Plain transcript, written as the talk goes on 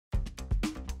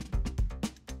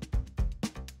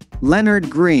Leonard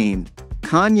Green.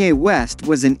 Kanye West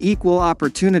was an equal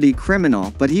opportunity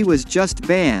criminal, but he was just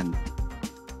banned.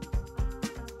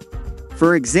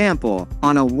 For example,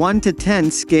 on a 1 to 10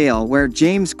 scale where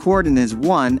James Corden is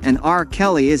 1 and R.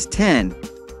 Kelly is 10,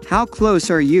 how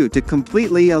close are you to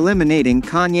completely eliminating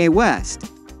Kanye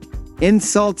West?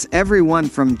 Insults everyone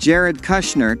from Jared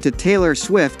Kushner to Taylor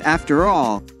Swift. After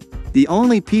all, the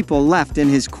only people left in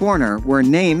his corner were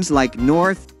names like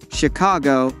North,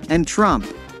 Chicago, and Trump.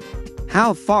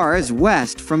 How far is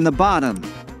West from the bottom?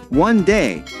 One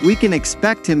day, we can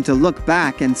expect him to look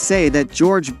back and say that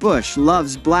George Bush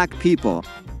loves black people.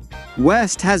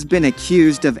 West has been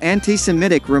accused of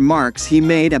anti-Semitic remarks he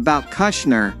made about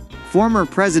Kushner, former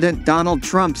President Donald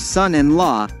Trump's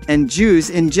son-in-law, and Jews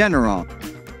in general.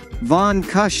 Von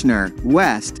Kushner,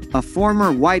 West, a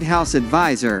former White House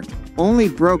advisor, only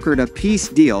brokered a peace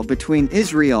deal between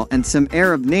Israel and some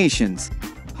Arab nations,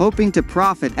 hoping to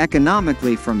profit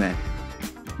economically from it.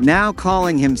 Now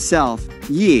calling himself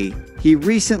Ye, he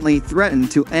recently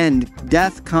threatened to end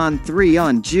DEFCON 3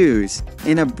 on Jews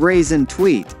in a brazen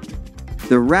tweet.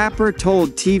 The rapper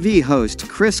told TV host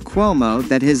Chris Cuomo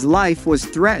that his life was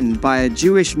threatened by a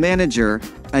Jewish manager,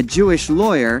 a Jewish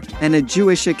lawyer, and a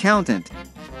Jewish accountant.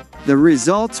 The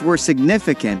results were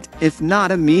significant, if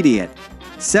not immediate.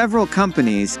 Several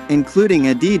companies, including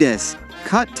Adidas,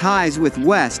 cut ties with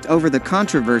West over the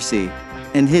controversy,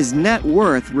 and his net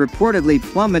worth reportedly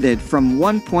plummeted from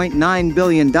 $1.9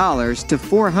 billion to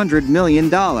 $400 million.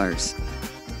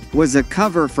 Was a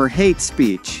cover for hate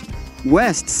speech.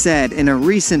 West said in a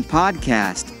recent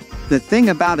podcast, "The thing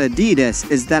about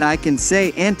Adidas is that I can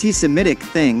say anti-Semitic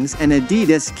things and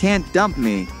Adidas can't dump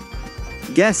me."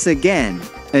 Guess again.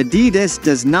 Adidas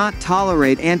does not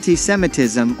tolerate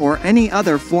anti-Semitism or any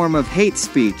other form of hate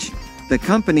speech, the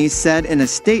company said in a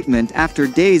statement after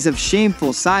days of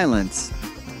shameful silence.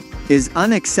 Is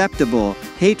unacceptable,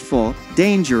 hateful,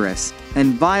 dangerous,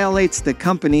 and violates the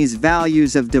company's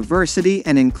values of diversity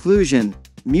and inclusion,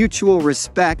 mutual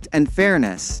respect and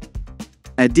fairness.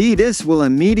 Adidas will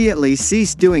immediately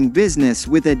cease doing business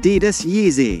with Adidas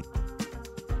Yeezy.